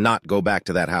vowed to not go back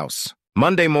to that house.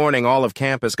 Monday morning, all of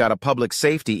campus got a public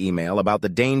safety email about the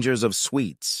dangers of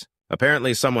sweets.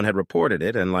 Apparently someone had reported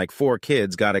it and like 4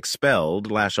 kids got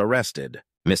expelled/arrested.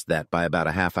 Missed that by about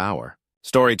a half hour.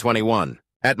 Story 21.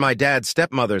 At my dad's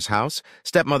stepmother's house,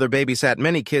 stepmother babysat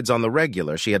many kids on the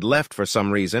regular. She had left for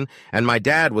some reason, and my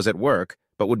dad was at work,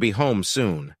 but would be home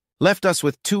soon. Left us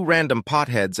with 2 random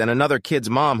potheads and another kid's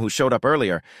mom who showed up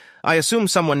earlier. I assume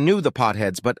someone knew the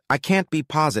potheads, but I can't be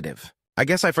positive. I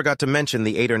guess I forgot to mention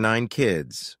the 8 or 9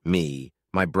 kids. Me,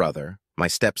 my brother, my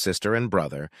stepsister and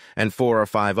brother, and 4 or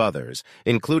 5 others,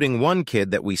 including one kid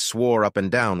that we swore up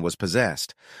and down was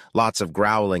possessed. Lots of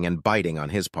growling and biting on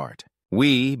his part.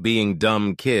 We, being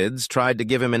dumb kids, tried to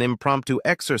give him an impromptu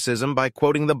exorcism by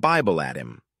quoting the Bible at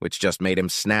him, which just made him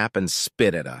snap and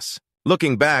spit at us.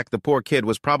 Looking back, the poor kid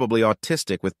was probably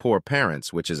autistic with poor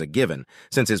parents, which is a given,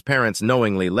 since his parents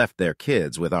knowingly left their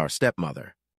kids with our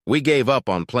stepmother. We gave up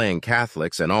on playing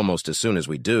Catholics, and almost as soon as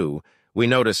we do, we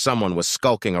noticed someone was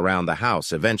skulking around the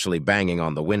house, eventually banging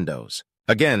on the windows.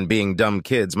 Again, being dumb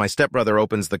kids, my stepbrother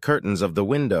opens the curtains of the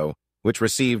window, which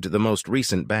received the most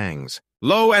recent bangs.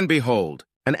 Lo and behold,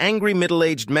 an angry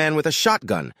middle-aged man with a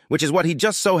shotgun, which is what he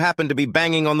just so happened to be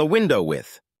banging on the window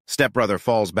with. Stepbrother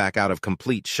falls back out of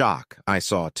complete shock. I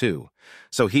saw too.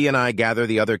 So he and I gather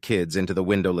the other kids into the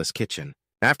windowless kitchen.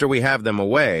 After we have them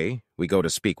away, we go to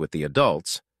speak with the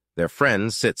adults. Their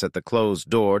friend sits at the closed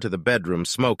door to the bedroom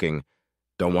smoking.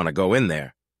 Don't want to go in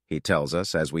there, he tells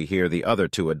us as we hear the other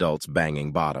 2 adults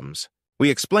banging bottoms. We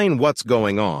explain what's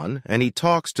going on, and he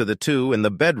talks to the 2 in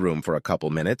the bedroom for a couple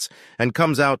minutes and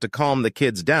comes out to calm the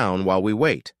kids down while we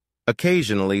wait,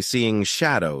 occasionally seeing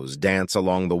shadows dance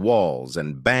along the walls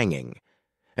and banging.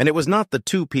 And it was not the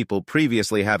 2 people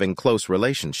previously having close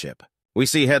relationship. We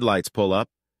see headlights pull up,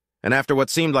 and after what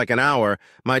seemed like an hour,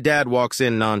 my dad walks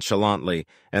in nonchalantly,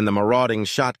 and the marauding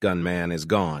shotgun man is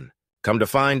gone. Come to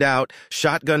find out,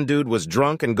 Shotgun Dude was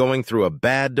drunk and going through a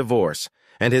bad divorce,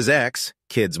 and his ex,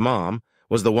 kid's mom,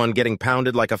 was the one getting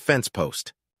pounded like a fence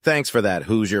post. Thanks for that,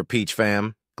 Hoosier Peach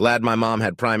fam. Glad my mom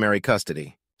had primary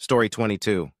custody. Story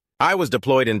 22. I was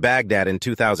deployed in Baghdad in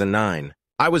 2009.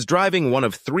 I was driving one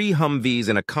of 3 Humvees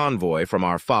in a convoy from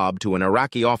our FOB to an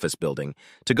Iraqi office building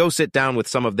to go sit down with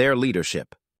some of their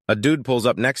leadership. A dude pulls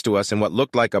up next to us in what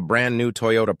looked like a brand new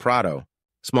Toyota Prado.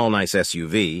 Small, nice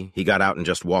SUV. He got out and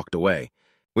just walked away.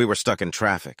 We were stuck in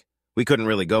traffic. We couldn't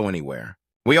really go anywhere.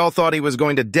 We all thought he was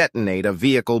going to detonate a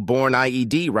vehicle-borne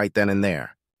IED right then and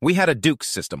there. We had a Dukes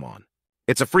system on.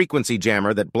 It's a frequency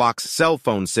jammer that blocks cell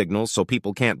phone signals so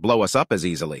people can't blow us up as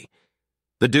easily.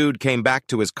 The dude came back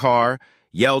to his car,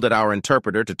 yelled at our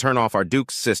interpreter to turn off our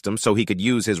Dukes system so he could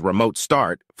use his remote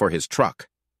start for his truck.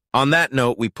 On that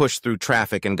note, we pushed through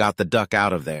traffic and got the duck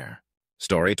out of there.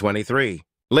 Story 23.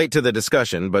 Late to the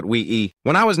discussion, but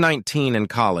when I was 19 in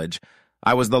college,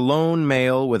 I was the lone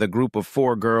male with a group of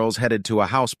 4 girls headed to a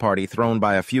house party thrown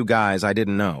by a few guys I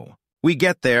didn't know. We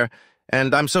get there,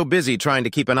 and I'm so busy trying to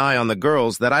keep an eye on the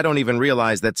girls that I don't even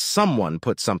realize that someone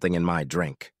put something in my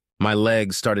drink. My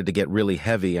legs started to get really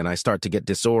heavy and I start to get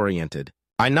disoriented.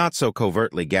 I not so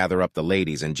covertly gather up the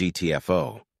ladies in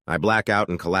GTFO. I black out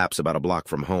and collapse about a block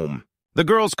from home. The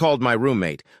girls called my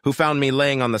roommate, who found me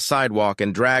laying on the sidewalk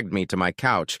and dragged me to my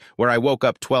couch, where I woke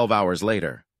up 12 hours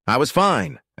later. I was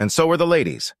fine, and so were the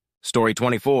ladies. Story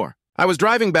 24. I was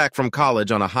driving back from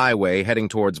college on a highway heading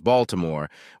towards Baltimore,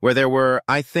 where there were,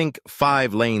 I think,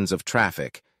 5 lanes of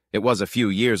traffic. It was a few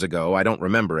years ago, I don't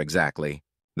remember exactly.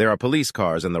 There are police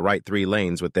cars in the right 3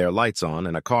 lanes with their lights on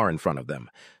and a car in front of them,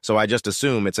 so I just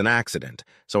assume it's an accident,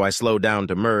 so I slow down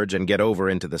to merge and get over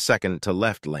into the second to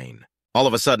left lane. All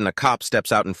of a sudden, a cop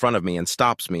steps out in front of me and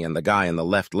stops me and the guy in the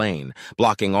left lane,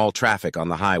 blocking all traffic on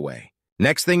the highway.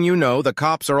 Next thing you know, the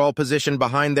cops are all positioned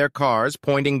behind their cars,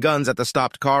 pointing guns at the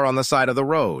stopped car on the side of the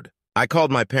road. I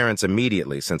called my parents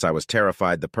immediately since I was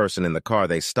terrified the person in the car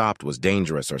they stopped was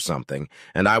dangerous or something,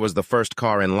 and I was the first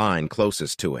car in line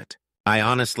closest to it. I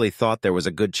honestly thought there was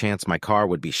a good chance my car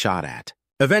would be shot at.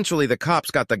 Eventually, the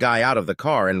cops got the guy out of the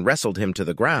car and wrestled him to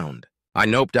the ground. I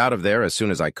noped out of there as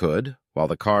soon as I could, while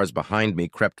the cars behind me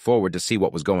crept forward to see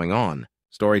what was going on.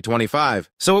 Story 25.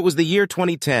 So it was the year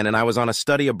 2010, and I was on a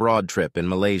study abroad trip in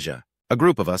Malaysia. A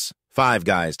group of us, 5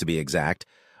 guys to be exact,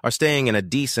 are staying in a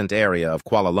decent area of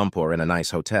Kuala Lumpur in a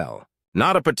nice hotel.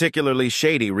 Not a particularly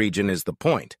shady region is the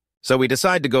point, so we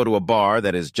decide to go to a bar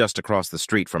that is just across the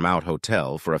street from Out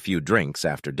Hotel for a few drinks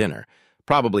after dinner,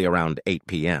 probably around 8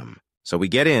 p.m. So we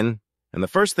get in, and the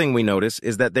first thing we notice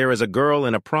is that there is a girl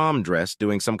in a prom dress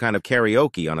doing some kind of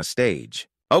karaoke on a stage.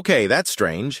 Okay, that's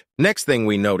strange. Next thing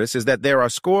we notice is that there are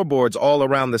scoreboards all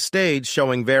around the stage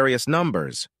showing various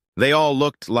numbers. They all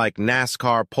looked like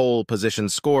NASCAR pole position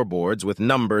scoreboards with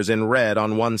numbers in red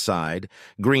on one side,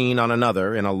 green on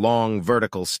another in a long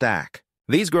vertical stack.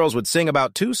 These girls would sing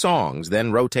about 2 songs,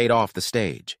 then rotate off the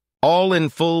stage, all in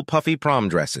full puffy prom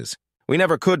dresses. We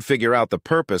never could figure out the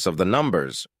purpose of the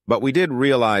numbers, but we did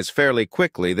realize fairly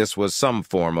quickly this was some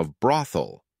form of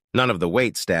brothel. None of the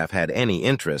wait staff had any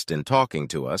interest in talking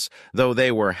to us, though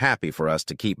they were happy for us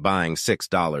to keep buying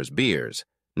 $6 beers.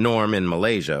 Norm in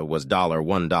Malaysia was $1,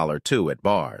 $2 at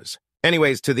bars.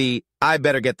 Anyways, to the I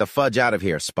better get the fudge out of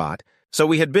here spot, so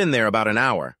we had been there about an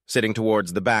hour, sitting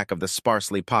towards the back of the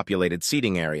sparsely populated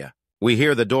seating area. We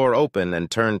hear the door open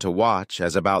and turn to watch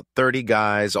as about 30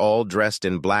 guys all dressed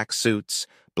in black suits,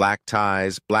 black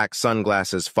ties, black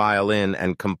sunglasses file in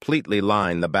and completely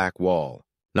line the back wall.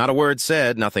 Not a word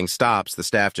said, nothing stops, the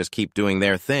staff just keep doing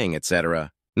their thing,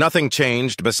 etc. Nothing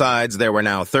changed, besides there were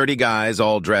now 30 guys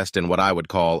all dressed in what I would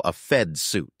call a Fed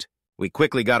suit. We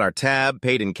quickly got our tab,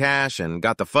 paid in cash, and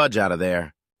got the fudge out of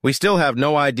there. We still have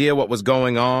no idea what was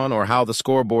going on or how the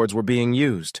scoreboards were being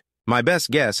used. My best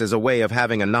guess is a way of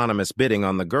having anonymous bidding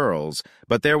on the girls,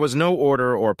 but there was no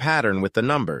order or pattern with the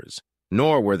numbers,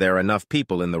 nor were there enough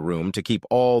people in the room to keep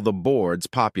all the boards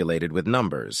populated with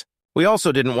numbers. We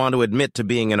also didn't want to admit to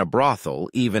being in a brothel,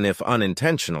 even if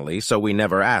unintentionally, so we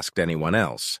never asked anyone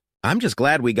else. I'm just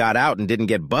glad we got out and didn't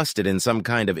get busted in some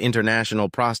kind of international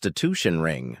prostitution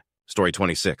ring. Story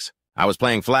 26. I was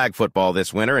playing flag football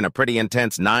this winter in a pretty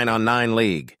intense 9-on-9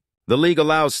 league. The league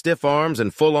allows stiff arms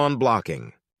and full-on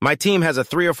blocking. My team has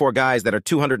 3 or 4 guys that are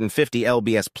 250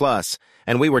 lbs plus,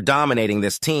 and we were dominating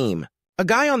this team. A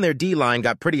guy on their D-line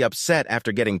got pretty upset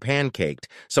after getting pancaked,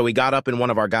 so he got up in one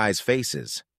of our guys'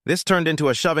 faces. This turned into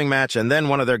a shoving match, and then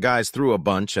one of their guys threw a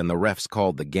bunch, and the refs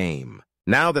called the game.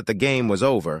 Now that the game was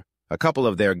over, a couple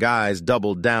of their guys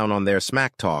doubled down on their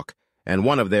smack talk, and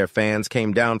one of their fans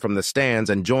came down from the stands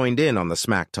and joined in on the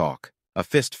smack talk. A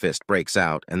fist breaks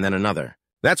out, and then another.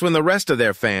 That's when the rest of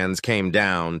their fans came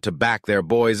down to back their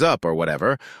boys up or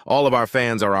whatever. All of our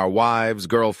fans are our wives,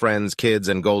 girlfriends, kids,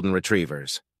 and golden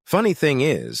retrievers. Funny thing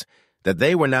is that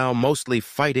they were now mostly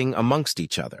fighting amongst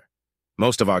each other.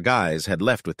 Most of our guys had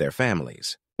left with their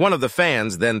families. One of the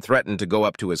fans then threatened to go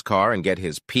up to his car and get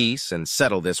his piece and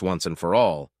settle this once and for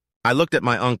all. I looked at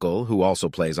my uncle, who also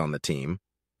plays on the team,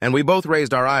 and we both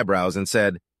raised our eyebrows and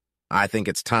said, I think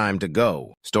it's time to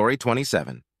go. Story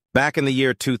 27. Back in the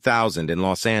year 2000 in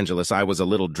Los Angeles, I was a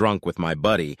little drunk with my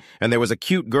buddy, and there was a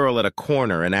cute girl at a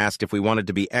corner and asked if we wanted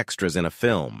to be extras in a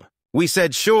film. We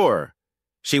said sure.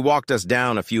 She walked us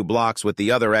down a few blocks with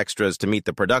the other extras to meet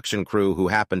the production crew who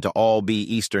happened to all be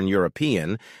Eastern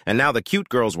European, and now the cute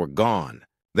girls were gone.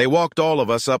 They walked all of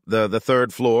us up the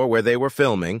 3rd floor where they were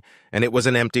filming, and it was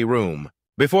an empty room.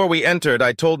 Before we entered,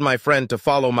 I told my friend to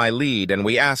follow my lead, and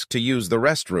we asked to use the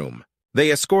restroom.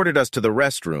 They escorted us to the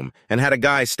restroom and had a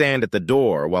guy stand at the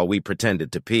door while we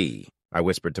pretended to pee. I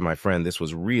whispered to my friend this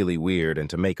was really weird and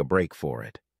to make a break for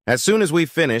it. As soon as we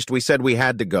finished, we said we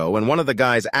had to go, and one of the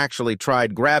guys actually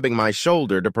tried grabbing my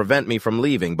shoulder to prevent me from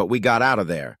leaving, but we got out of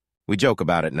there. We joke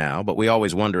about it now, but we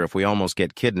always wonder if we almost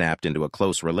get kidnapped into a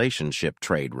close relationship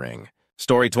trade ring.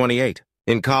 Story 28.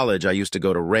 In college, I used to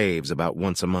go to raves about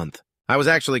once a month. I was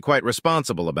actually quite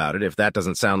responsible about it, if that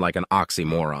doesn't sound like an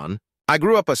oxymoron. I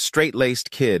grew up a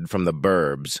straight-laced kid from the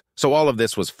burbs, so all of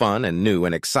this was fun and new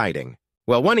and exciting.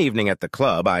 Well, one evening at the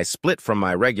club, I split from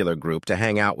my regular group to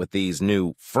hang out with these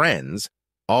new friends.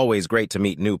 Always great to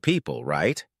meet new people,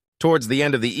 right? Towards the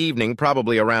end of the evening,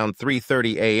 probably around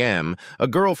 3:30 a.m., a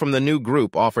girl from the new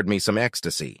group offered me some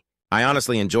ecstasy. I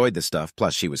honestly enjoyed the stuff,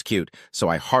 plus she was cute, so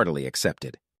I heartily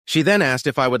accepted. She then asked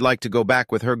if I would like to go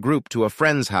back with her group to a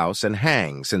friend's house and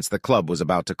hang since the club was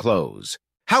about to close.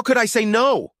 How could I say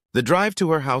no? The drive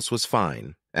to her house was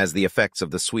fine, as the effects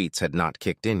of the sweets had not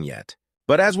kicked in yet.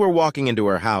 But as we're walking into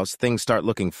her house, things start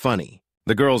looking funny.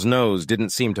 The girl's nose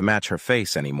didn't seem to match her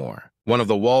face anymore. One of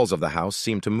the walls of the house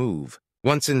seemed to move.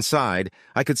 Once inside,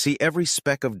 I could see every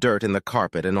speck of dirt in the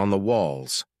carpet and on the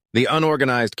walls. The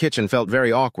unorganized kitchen felt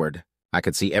very awkward. I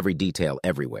could see every detail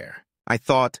everywhere. I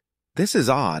thought, this is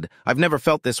odd. I've never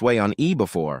felt this way on E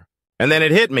before. And then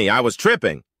it hit me. I was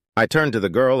tripping. I turned to the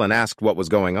girl and asked what was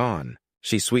going on.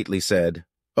 She sweetly said,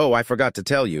 "Oh, I forgot to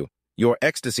tell you. Your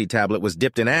ecstasy tablet was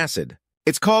dipped in acid.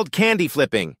 It's called candy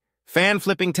flipping. Fan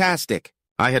flipping-tastic."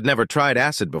 I had never tried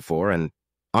acid before, and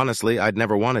honestly, I'd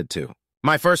never wanted to.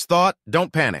 My first thought,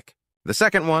 don't panic. The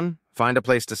second one, find a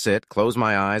place to sit, close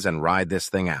my eyes, and ride this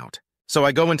thing out. So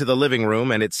I go into the living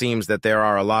room, and it seems that there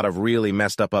are a lot of really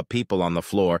messed up people on the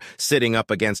floor, sitting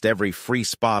up against every free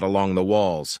spot along the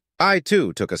walls. I,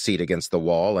 too, took a seat against the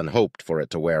wall and hoped for it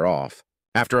to wear off.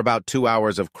 After about 2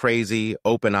 hours of crazy,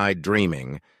 open-eyed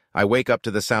dreaming, I wake up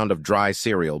to the sound of dry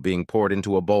cereal being poured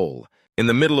into a bowl. In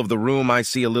the middle of the room, I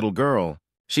see a little girl.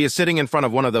 She is sitting in front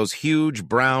of one of those huge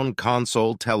brown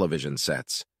console television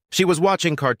sets. She was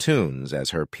watching cartoons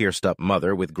as her pierced-up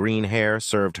mother with green hair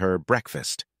served her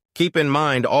breakfast. Keep in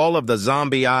mind, all of the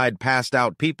zombie-eyed,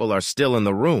 passed-out people are still in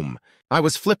the room. I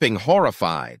was flipping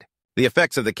horrified. The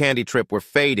effects of the candy trip were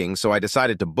fading, so I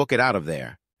decided to book it out of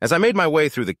there. As I made my way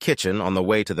through the kitchen on the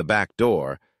way to the back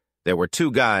door, there were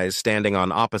 2 guys standing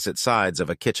on opposite sides of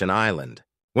a kitchen island.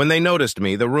 When they noticed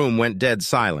me, the room went dead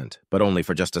silent, but only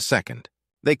for just a second.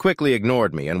 They quickly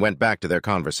ignored me and went back to their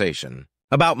conversation.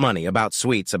 About money, about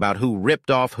sweets, about who ripped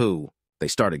off who. They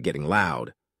started getting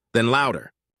loud. Then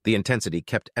louder. The intensity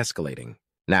kept escalating.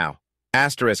 Now,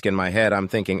 asterisk in my head, I'm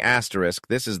thinking, asterisk,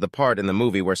 this is the part in the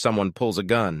movie where someone pulls a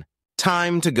gun.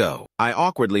 Time to go. I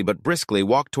awkwardly but briskly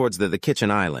walked towards the kitchen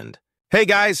island. "Hey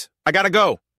guys, I gotta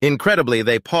go." Incredibly,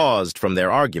 they paused from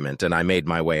their argument and I made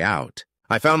my way out.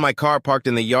 I found my car parked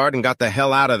in the yard and got the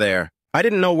hell out of there. I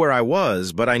didn't know where I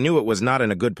was, but I knew it was not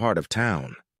in a good part of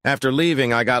town. After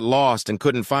leaving, I got lost and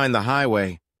couldn't find the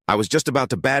highway. I was just about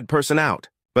to bad person out,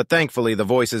 but thankfully the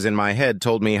voices in my head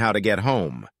told me how to get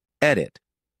home. Edit.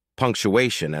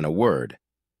 Punctuation and a word.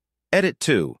 Edit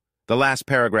 2. The last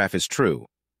paragraph is true.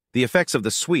 The effects of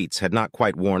the sweets had not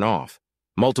quite worn off.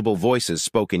 Multiple voices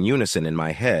spoke in unison in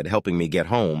my head, helping me get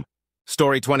home.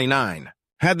 Story 29.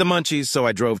 Had the munchies, so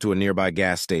I drove to a nearby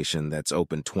gas station that's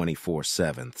open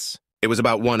 24/7. It was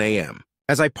about 1 a.m.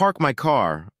 As I park my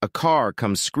car, a car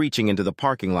comes screeching into the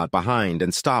parking lot behind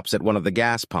and stops at one of the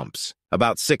gas pumps.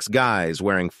 About 6 guys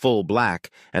wearing full black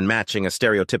and matching a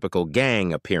stereotypical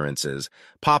gang appearances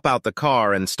pop out the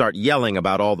car and start yelling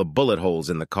about all the bullet holes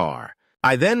in the car.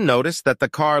 I then noticed that the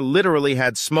car literally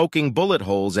had smoking bullet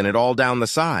holes in it all down the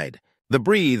side. The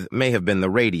breathe may have been the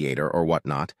radiator or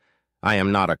whatnot. I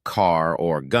am not a car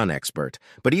or gun expert,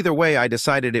 but either way I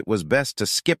decided it was best to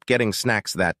skip getting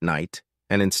snacks that night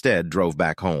and instead drove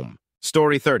back home.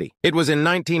 Story 30. It was in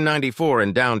 1994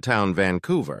 in downtown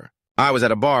Vancouver. I was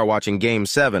at a bar watching Game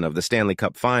 7 of the Stanley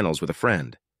Cup Finals with a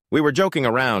friend. We were joking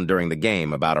around during the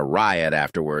game about a riot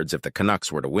afterwards if the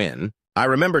Canucks were to win. I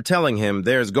remember telling him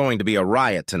there's going to be a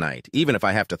riot tonight, even if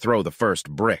I have to throw the first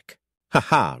brick.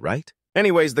 Haha, right?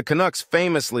 Anyways, the Canucks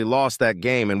famously lost that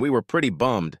game and we were pretty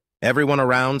bummed. Everyone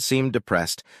around seemed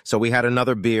depressed, so we had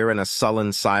another beer and a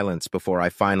sullen silence before I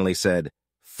finally said,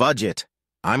 "Fudge it.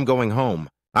 I'm going home."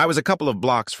 I was a couple of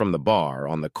blocks from the bar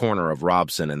on the corner of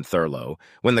Robson and Thurlow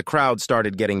when the crowd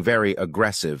started getting very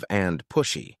aggressive and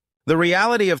pushy. The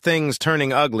reality of things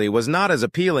turning ugly was not as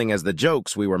appealing as the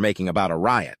jokes we were making about a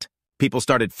riot. People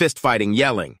started fist-fighting,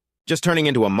 yelling, just turning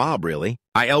into a mob, really.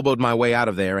 I elbowed my way out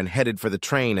of there and headed for the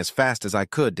train as fast as I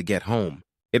could to get home.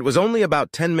 It was only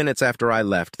about 10 minutes after I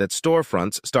left that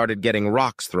storefronts started getting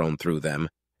rocks thrown through them,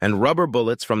 and rubber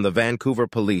bullets from the Vancouver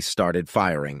police started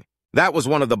firing. That was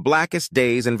one of the blackest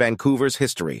days in Vancouver's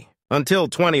history. Until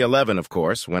 2011, of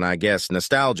course, when I guess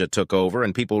nostalgia took over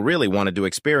and people really wanted to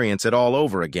experience it all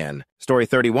over again. Story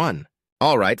 31.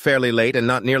 All right, fairly late and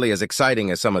not nearly as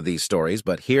exciting as some of these stories,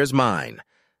 but here's mine.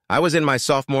 I was in my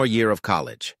sophomore year of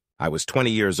college. I was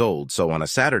 20 years old, so on a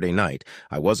Saturday night,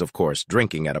 I was, of course,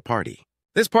 drinking at a party.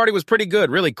 This party was pretty good,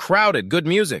 really crowded, good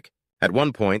music. At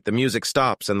one point, the music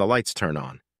stops and the lights turn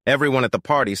on. Everyone at the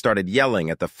party started yelling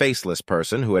at the faceless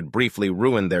person who had briefly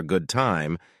ruined their good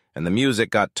time, and the music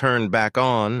got turned back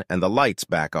on and the lights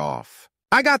back off.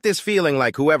 I got this feeling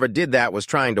like whoever did that was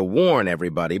trying to warn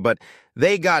everybody, but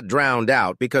they got drowned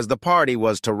out because the party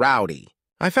was too rowdy.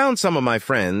 I found some of my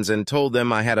friends and told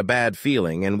them I had a bad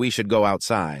feeling and we should go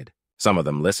outside. Some of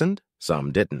them listened,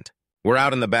 some didn't. We're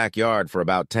out in the backyard for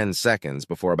about 10 seconds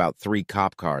before about 3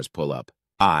 cop cars pull up.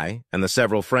 I and the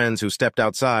several friends who stepped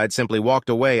outside simply walked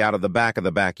away out of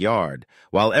the backyard,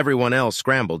 while everyone else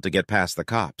scrambled to get past the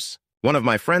cops. One of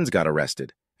my friends got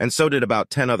arrested, and so did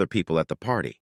about 10 other people at the party.